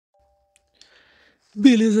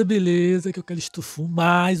Beleza, beleza, que eu quero estufar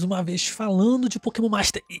mais uma vez falando de Pokémon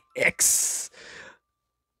Master EX.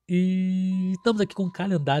 E estamos aqui com o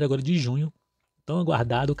calendário agora de junho. Tão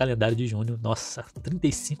aguardado o calendário de junho. Nossa,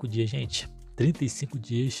 35 dias, gente. 35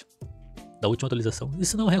 dias da última atualização.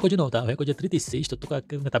 Isso não é um recorde não, tá? O recorde é 36, eu tô com a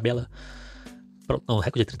minha tabela. Não, o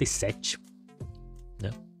recorde é 37,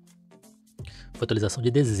 né? Foi a atualização de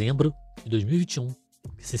dezembro de 2021.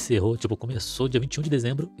 Que se encerrou, tipo, começou dia 21 de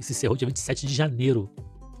dezembro e se encerrou dia 27 de janeiro.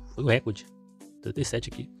 Foi o recorde. 37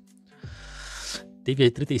 aqui. Teve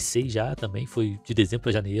aí 36 já também, foi de dezembro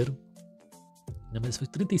para janeiro. Não, mas foi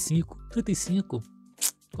 35. 35.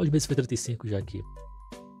 Qual de mês foi 35 já aqui?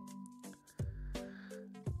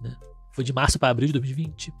 Né? Foi de março para abril de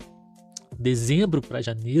 2020. Dezembro para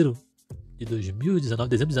janeiro de 2019.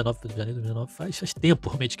 Dezembro de 19 para janeiro de 2019. Faz tempo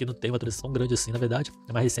realmente que não tem uma atualização grande assim, na verdade.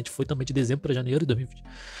 A mais recente foi também de dezembro para janeiro de 2020.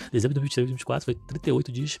 Dezembro de 2023 e 2024 foi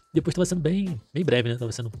 38 dias. Depois estava sendo bem breve, né?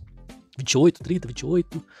 Tava sendo 28, 30,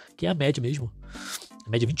 28, que é a média mesmo. A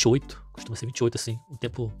média é 28, costuma ser 28 assim, o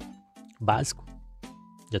tempo básico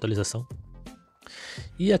de atualização.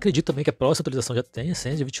 E acredito também que a próxima atualização já tenha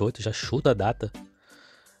 128, já chuta a data,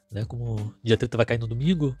 né? Como dia 30 vai cair no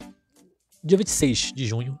domingo, dia 26 de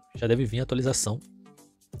junho já deve vir a atualização,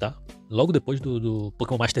 tá? Logo depois do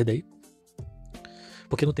Pokémon Master Day.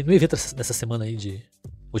 Porque não tem nenhum evento nessa semana aí de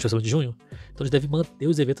última semana de junho, então eles devem manter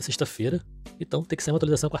os eventos sexta-feira. Então tem que sair uma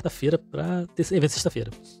atualização quarta-feira pra ter esse evento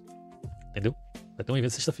sexta-feira. Entendeu? Vai ter um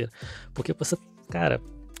evento sexta-feira. Porque, cara,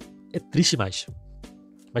 é triste demais.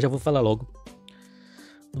 Mas já vou falar logo.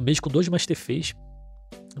 Um mês com 2 Master Fez,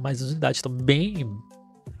 mas as unidades estão bem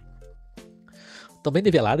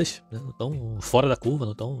niveladas, né? Não estão fora da curva,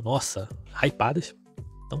 não estão, nossa, hypadas.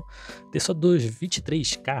 Então, ter só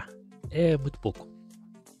 23k é muito pouco.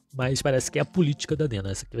 Mas parece que é a política da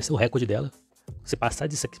DeNa. Essa aqui vai ser o recorde dela. Se passar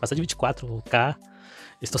disso aqui, passar de 24k, eles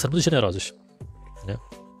estão sendo muito generosos, né?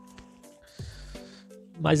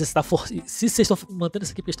 Mas se vocês estão mantendo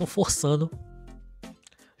essa equipe, eles estão forçando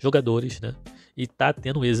jogadores, né? E tá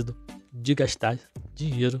tendo êxito de gastar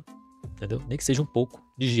dinheiro, entendeu? Nem que seja um pouco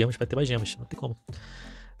de gemas para ter mais gemas, não tem como.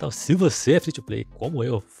 Então, se você é free to play, como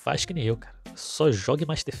eu, faz que nem eu, cara. Só jogue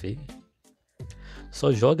Master Fei.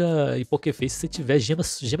 Só joga em Pokéface se você tiver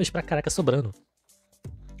gemas pra caraca sobrando.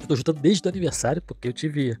 Eu tô juntando desde o aniversário, porque eu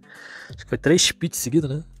tive. Acho que foi 3 pits seguidos,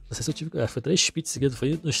 né? Não sei se eu tive. Foi 3 pits seguidos.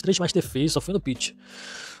 Foi nos 3 Master Fei, só foi no pit.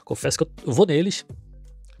 Confesso que eu vou neles,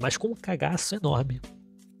 mas com um cagaço enorme.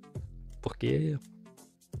 Porque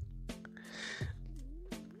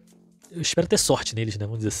eu espero ter sorte neles, né?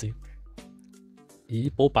 Vamos dizer assim. E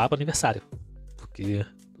poupar para o aniversário. Porque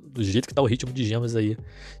do jeito que tá o ritmo de gemas aí,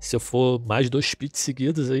 se eu for mais 2 pits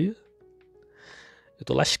seguidos aí, eu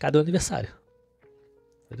tô lascado no aniversário.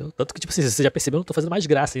 Entendeu? Tanto que, tipo assim, você já percebeu, eu não tô fazendo mais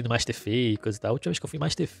graça aí no Master Fei e coisa e tal. A última vez que eu fui em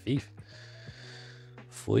Master Fei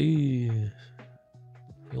foi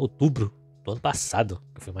em outubro do ano passado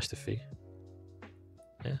que eu fui em Master Fei.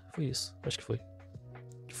 É, foi isso. Acho que foi.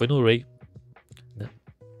 Foi no Ray, né?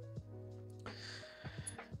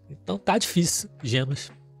 Então tá difícil,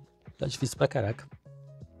 gemas. Tá difícil pra caraca.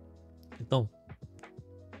 Então,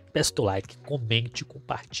 peço teu like, comente,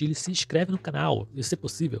 compartilhe, se inscreve no canal, se é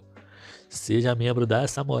possível. Seja membro, dá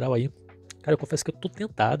essa moral aí. Cara, eu confesso que eu tô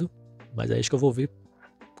tentado, mas é isso que eu vou ver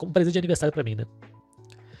como presente de aniversário pra mim, né?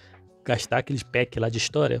 Gastar aqueles packs lá de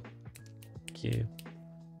história que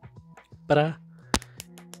pra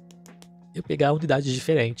eu pegar unidades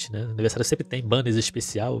diferentes, né? No aniversário sempre tem banners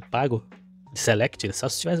especial, eu pago de select, só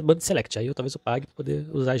se tivesse banner de select, aí eu talvez eu pague pra poder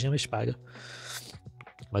usar gemas pagas.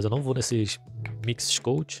 Mas eu não vou nesses mix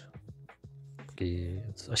coach, porque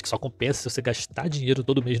acho que só compensa se você gastar dinheiro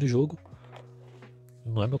todo mês no jogo.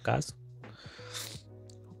 Não é meu caso.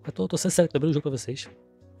 Eu tô sendo sério, tô abrindo o jogo pra vocês.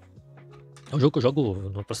 É um jogo que eu jogo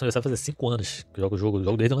no próximo aniversário, vai fazer 5 anos que eu jogo o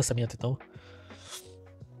jogo desde o lançamento, então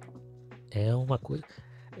é uma coisa.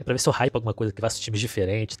 É pra ver se eu hype alguma coisa, que faça times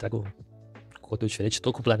diferentes, trago conteúdo diferente.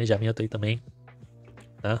 Tô com planejamento aí também,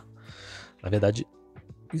 tá? Na verdade,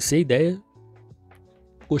 isso é a ideia.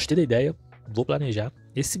 Gostei da ideia, vou planejar.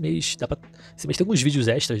 Esse mês esse mês tem alguns vídeos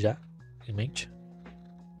extras já em mente.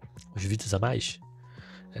 Uns vídeos a mais.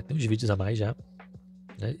 Tem uns vídeos a mais já.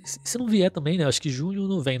 Né? E se não vier também, né? Acho que junho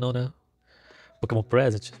não vem não, né? Pokémon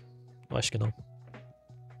Present? Eu acho que não.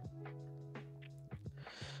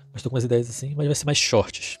 Mas tô com umas ideias assim, mas vai ser mais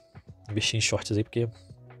shorts. Investir em shorts aí porque o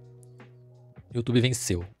YouTube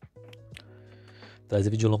venceu. Trazer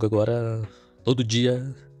vídeo longo agora todo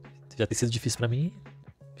dia já tem sido difícil pra mim.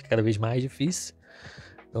 Fica cada vez mais difícil.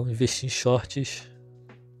 Então investir em shorts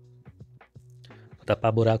pra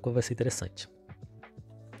tapar buraco vai ser interessante.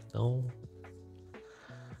 Então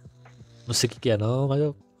Não sei o que é não,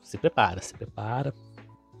 mas se prepara, se prepara.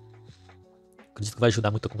 Acredito que vai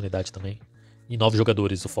ajudar muito a comunidade também. E novos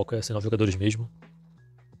jogadores, o foco é ser novos jogadores mesmo.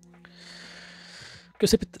 Porque eu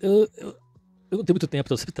sempre... Eu não tenho muito tempo,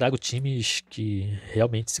 então eu sempre trago times que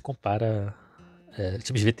realmente se compara...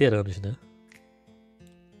 times veteranos, né?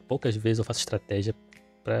 Poucas vezes eu faço estratégia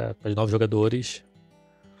para os novos jogadores.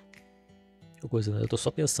 Coisa, né? Eu tô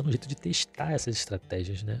só pensando no jeito de testar essas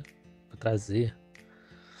estratégias, né? Pra trazer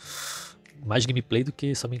mais gameplay do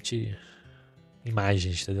que somente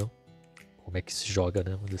imagens, entendeu? Como é que se joga,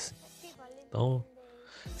 né? Vamos dizer assim. Então,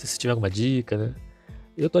 se você tiver alguma dica, né?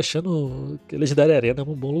 Eu tô achando que Legendária Arena é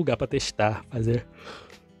um bom lugar pra testar, fazer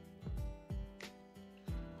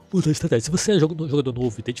muita estratégia. Se você é jogador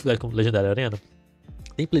novo e tem dificuldade com Legendária Arena,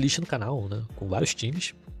 tem playlist no canal, né? Com vários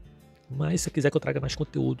times. Mas se você quiser que eu traga mais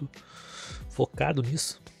conteúdo focado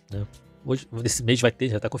nisso, né? Hoje, nesse mês vai ter,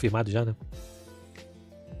 já tá confirmado já, né?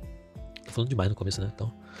 Tô falando demais no começo, né? Então,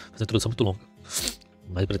 fazer uma introdução muito longa.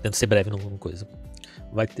 Mas pretendo ser breve numa coisa.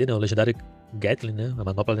 Vai ter, né? O legendário Gatling, né? A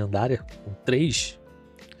manopla lendária, com 3.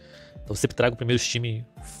 Então sempre trago primeiros times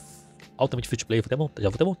altamente free to play. Já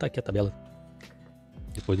vou até montar aqui a tabela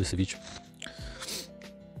depois desse vídeo.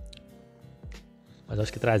 Mas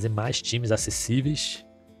acho que trazer mais times acessíveis,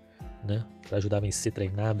 né? Pra ajudar a vencer,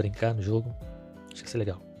 treinar, brincar no jogo. Acho que vai ser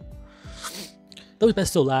legal. Então me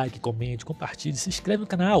peça seu like, comente, compartilhe, se inscreve no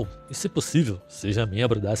canal. E se possível, seja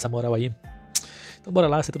membro, dá essa moral aí. Então bora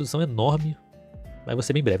lá, essa introdução é enorme. Mas vai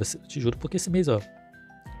ser bem breve, eu te juro. Porque esse mês, ó,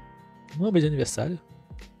 não é um mês de aniversário.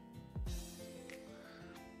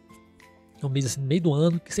 É um mês assim, no meio do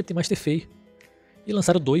ano, que sempre tem mais ter feio. E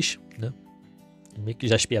lançaram 2, né? Meio que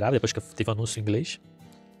já esperava, depois que teve o anúncio em inglês.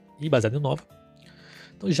 E baseado em Novo.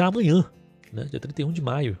 Então já amanhã, né? Dia 31 de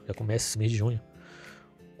maio, já começa esse mês de junho.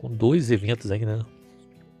 Com 2 eventos aí, né?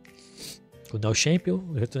 O Neo Champion,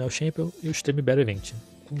 o evento Neo Champion e o Stream Battle Event.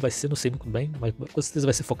 Como vai ser, não sei muito bem, mas com certeza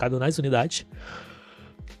vai ser focado nas unidades.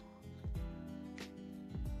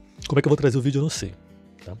 Como é que eu vou trazer o vídeo, eu não sei,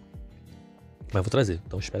 tá? Mas vou trazer,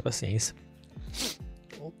 então espere paciência.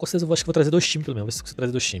 Com certeza eu acho que vou trazer 2 times pelo menos, vou ver se consigo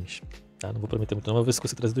trazer 2 times. Tá? Não vou prometer muito não, mas vou ver se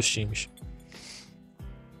consigo trazer 2 times.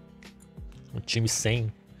 Um time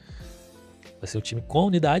 100 vai ser um time com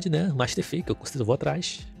unidade, né? Master Fake, que eu com certeza vou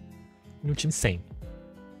atrás. E um time 100.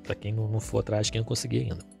 Pra quem não for atrás, quem não conseguir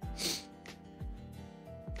ainda.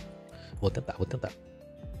 Vou tentar.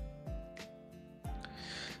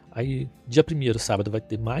 Aí, dia 1º, sábado, vai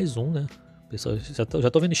ter mais um, né? Pessoal,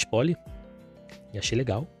 já tô vendo spoiler. E achei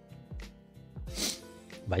legal.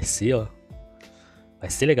 Vai ser, ó. Vai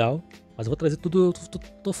ser legal. Mas eu vou trazer tudo.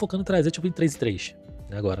 Tô focando em trazer tipo em 3 e 3.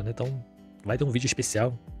 Né, agora, né? Então, vai ter um vídeo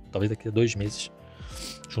especial. Talvez daqui a 2 meses.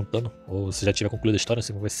 Juntando. Ou se já tiver concluído a história, não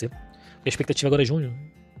sei como vai ser. A expectativa agora é junho.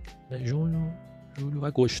 Né? Junho, julho,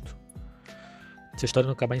 agosto. Se a história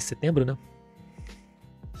não acabar em setembro, né?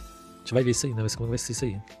 A gente vai ver isso aí, né? Vai ver como vai ser isso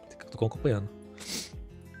aí. Tô acompanhando.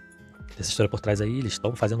 Tem essa história por trás aí. Eles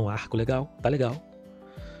estão fazendo um arco legal. Tá legal.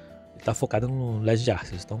 E tá focado no Legend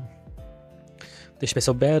Arceus. Então, tem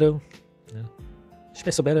Special Battle. Né?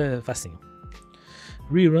 Special Battle é facinho.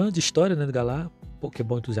 Rerun de história, né? Do Galar.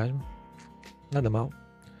 Pokémon Entusiasmo. Nada mal.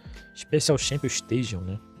 Special Champion Station,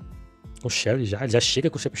 né? Com Cheren já. Ele já chega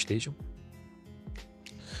com o Champion Station.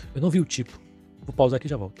 Eu não vi o tipo. Vou pausar aqui e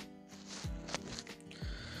já volto.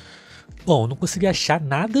 Bom, não consegui achar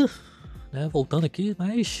nada, né? Voltando aqui,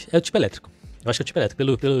 mas é o tipo elétrico. Eu acho que é o tipo elétrico.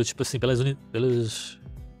 Pelo tipo assim, pelos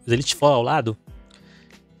Elite Four ao lado,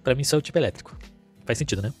 pra mim só é o tipo elétrico. Faz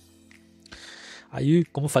sentido, né? Aí,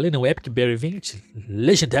 como eu falei, no Epic Berry Event,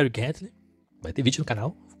 Legendary Gatling. Vai ter vídeo no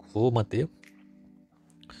canal. Vou manter.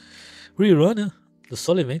 Rerun, né? Do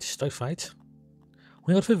Solo Event, Story Fight.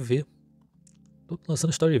 Ruim agora foi ver. Tô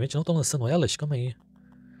lançando Story Event, não tô lançando elas? Calma aí.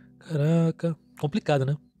 Caraca. Complicado,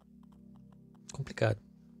 né? Complicado.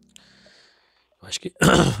 Eu acho que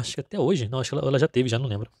acho que até hoje. Não, acho que ela já teve, já não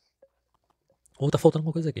lembro. Ou tá faltando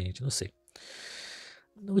alguma coisa aqui, gente. Não sei.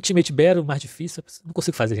 No Ultimate Battle, mais difícil. Não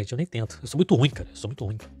consigo fazer, gente. Eu nem tento. Eu sou muito ruim, cara. Eu sou muito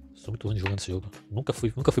ruim. Sou muito ruim jogando esse jogo. Nunca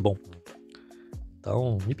fui bom.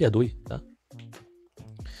 Então, me perdoe, tá?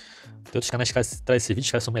 Tem outros canais que trazem esse vídeo,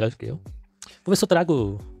 os caras são melhores do que eu. Vou ver se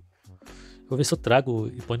eu trago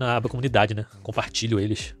e põe na aba comunidade, né? Compartilho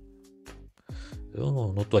eles. Eu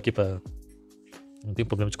não tô aqui pra... Não tenho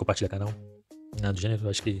problema de compartilhar canal. Nada do gênero. Eu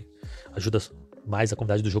acho que ajuda mais a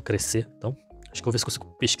comunidade do jogo a crescer. Então, acho que eu vou ver se consigo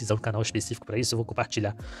pesquisar um canal específico pra isso. Eu vou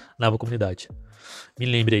compartilhar na aba comunidade. Me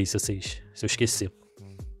lembre aí se eu esquecer.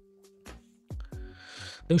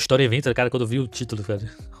 Tem um Story Event, cara, quando eu vi o título, cara.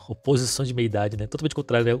 Oposição de meia-idade, né? Totalmente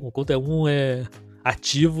contrário, né? Um é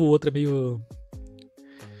ativo, o outro é meio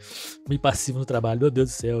Meio passivo no trabalho. Meu Deus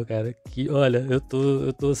do céu, cara. Olha, eu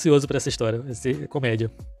tô ansioso pra essa história. Vai ser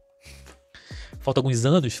comédia. Falta alguns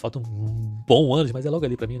anos, falta um bom anos, mas é logo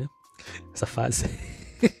ali pra mim, né? Essa fase.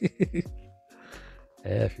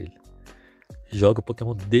 É, filho. Joga o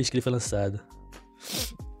Pokémon desde que ele foi lançado.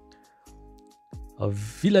 Ó,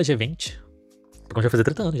 Village Event. O Pokémon já vai fazer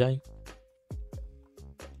 30 anos já, hein?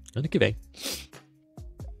 Ano que vem.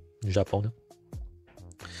 No Japão, né?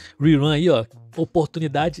 Rerun aí, ó.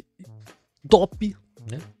 Oportunidade top,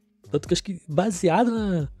 né? Tanto que acho que baseado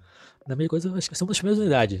na minha coisa, acho que vai ser uma das primeiras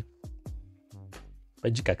unidades. Vai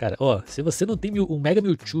indicar, cara. Ó, se você não tem o Mega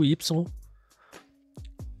Mewtwo Y,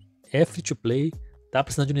 é free to play, tá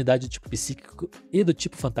precisando de unidade do tipo psíquico e do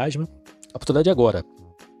tipo fantasma, a oportunidade é agora.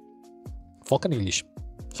 Foca neles.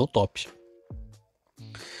 São tops.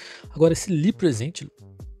 Agora, esse Li presente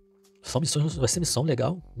são missões, vai ser missão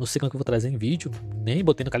legal. Não sei como é que eu vou trazer em vídeo, nem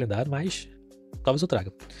botei no calendário, mas talvez eu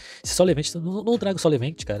traga. Se só Levante, não trago só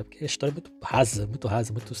Levante, cara, porque a história é muito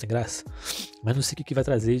rasa, muito sem graça. Mas não sei o que vai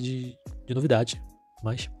trazer de novidade.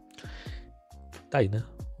 Mas tá aí, né?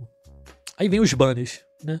 Aí vem os banners,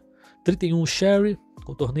 né? 31 Cheren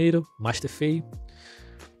com torneiro, Master Fei.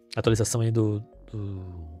 Atualização aí do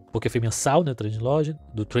Pokéfei mensal, né?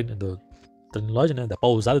 Do Training Lodge, né? Da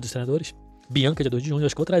pausada dos treinadores. Bianca, dia 2 de junho,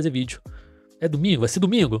 acho que eu vou trazer vídeo. É domingo? Vai ser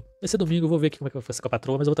domingo? Vai ser domingo, eu vou ver aqui como é que vai ser com a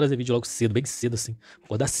patroa, mas eu vou trazer vídeo logo cedo, bem cedo assim. Vou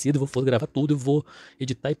acordar cedo, vou gravar tudo, eu vou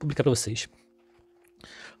editar e publicar pra vocês.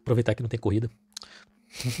 Aproveitar que não tem corrida.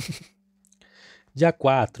 Dia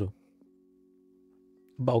 4.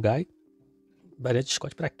 Balgai. Variante de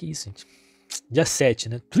Scott pra aqui, gente. Dia 7,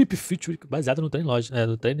 né? Trip Feature, baseado no Training Lodge,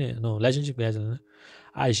 no Legend Legend, né?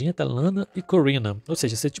 Agenta, Lana e Corina. Ou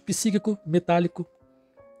seja, ser tipo psíquico, metálico,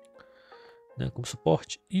 né? Como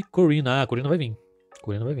suporte. E Corina. Ah, Corina vai vir.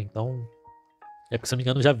 Então. É porque, se não me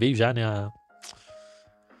engano, já veio já, né?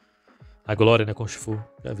 A Glória, né? Com o Shifu.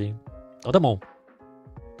 Já veio. Então tá bom.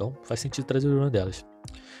 Então faz sentido trazer o run delas.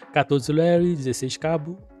 14 Larry, 16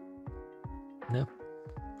 Cabo, né?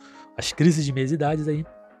 As crises de meias idades aí.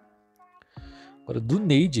 Agora do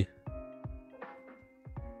Neide.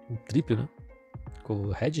 Um triplo, né? Com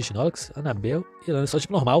o Red, Snorlax, Anabel e Lana. Só do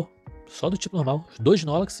tipo normal. Só do tipo normal. 2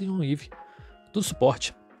 Snorlax e um Eve. Tudo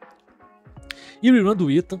suporte. E o rerun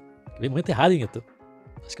do Ethan. Veio muito errado em Ethan.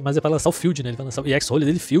 Acho que mais é pra lançar o Field, né? Ele vai lançar o EX-Roller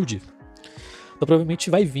dele Field. Então provavelmente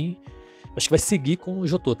vai vir. Acho que vai seguir com o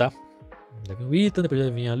Jotô, tá? Deve vir o Ethan, depois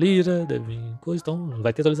deve vir a Lyra, deve vir coisa, então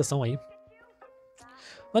vai ter atualização aí.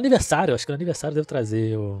 No aniversário, acho que no aniversário devo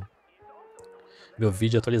trazer o meu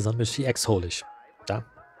vídeo atualizando meus X-Rollers, tá?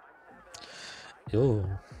 Eu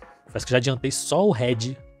acho que já adiantei só o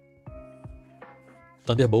Red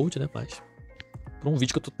Thunderbolt, né? Mas por um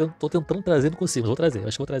vídeo que eu tô tentando trazer, não consigo, mas vou trazer.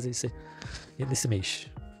 Acho que vou trazer isso nesse mês.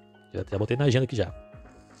 Já botei na agenda aqui já.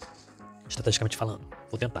 Estrategicamente falando,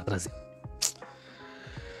 vou tentar trazer.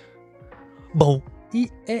 Bom, e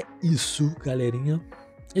é isso, galerinha.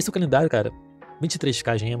 Esse é o calendário, cara.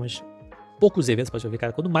 23k gemas, poucos eventos, pode ver,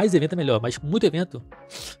 cara. Quanto mais evento é melhor, mas muito evento,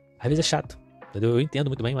 às vezes é chato, entendeu? Eu entendo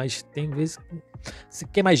muito bem, mas tem vezes... Se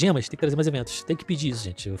quer mais gemas, tem que trazer mais eventos. Tem que pedir isso,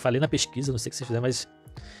 gente. Eu falei na pesquisa, não sei o que vocês fizeram, mas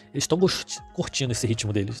eles estão curtindo esse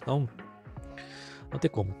ritmo deles, então não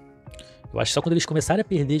tem como. Eu acho que só quando eles começarem a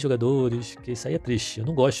perder jogadores, que isso aí é triste. Eu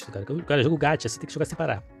não gosto, cara. Cara, jogo gacha, você tem que jogar sem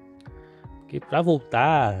parar. Porque pra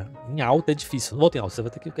voltar em alta é difícil. Não volta em alta, você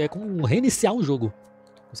vai ter que... É como reiniciar um jogo.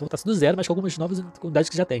 Você voltar do zero, mas com algumas novas unidades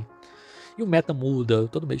que já tem. E o meta muda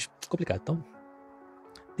todo mês. Complicado. Então,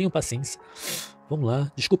 tenham paciência. Vamos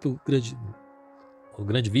lá. Desculpe o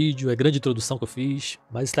grande vídeo, a grande introdução que eu fiz.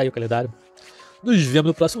 Mas está aí o calendário. Nos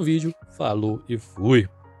vemos no próximo vídeo. Falou e fui.